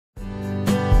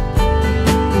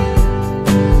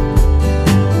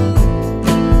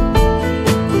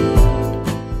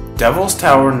Devil's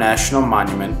Tower National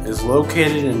Monument is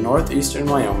located in northeastern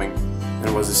Wyoming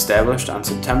and was established on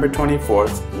September 24,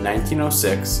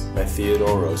 1906 by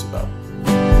Theodore Roosevelt.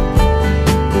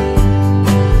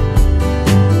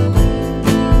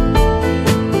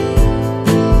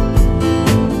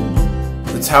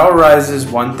 The tower rises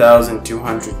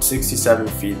 1,267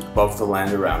 feet above the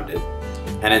land around it,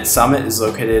 and its summit is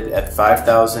located at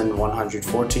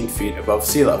 5,114 feet above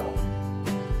sea level.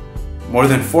 More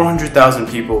than 400,000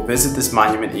 people visit this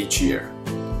monument each year.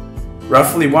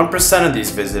 Roughly 1% of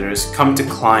these visitors come to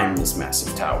climb this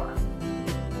massive tower.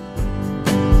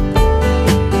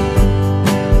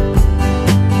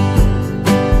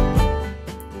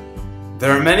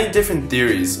 There are many different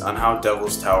theories on how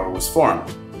Devil's Tower was formed.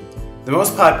 The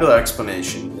most popular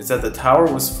explanation is that the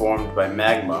tower was formed by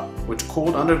magma, which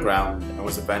cooled underground and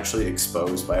was eventually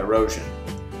exposed by erosion.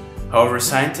 However,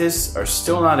 scientists are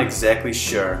still not exactly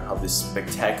sure how this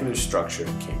spectacular structure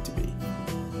came to be.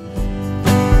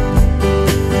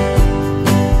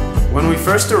 When we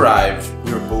first arrived,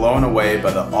 we were blown away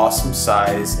by the awesome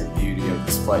size and beauty of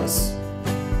this place.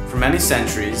 For many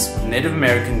centuries, Native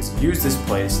Americans used this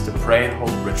place to pray and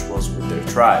hold rituals with their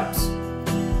tribes.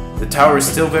 The tower is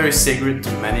still very sacred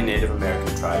to many Native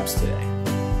American tribes today.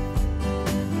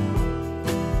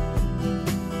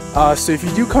 So if you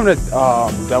do come to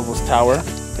Devil's Tower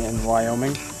in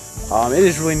Wyoming, it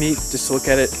is really neat just to look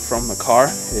at it from the car.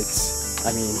 It's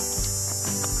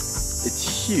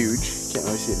huge. Can't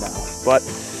really see it now. But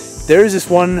there is this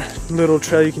one little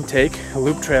trail you can take, a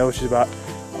loop trail, which is about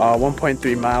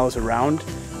 1.3 miles around.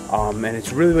 And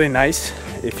it's really, really nice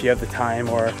if you have the time,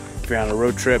 or if you're on a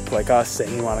road trip like us and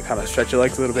you want to kind of stretch your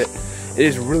legs a little bit. It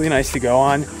is really nice to go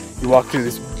on. You walk through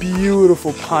this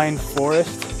beautiful pine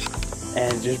forest,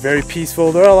 and just very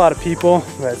peaceful. There are a lot of people,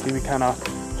 that's gonna be kind of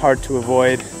hard to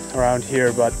avoid around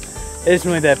here, but it isn't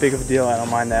really that big of a deal. I don't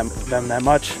mind them that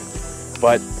much.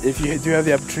 But if you do have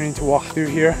the opportunity to walk through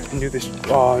here and do this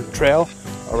trail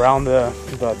around the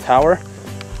tower,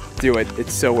 do it.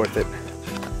 It's so worth it.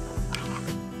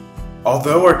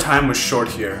 Although our time was short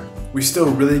here, we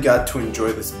still really got to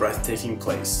enjoy this breathtaking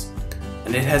place,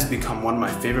 and it has become one of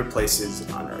my favorite places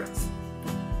on Earth.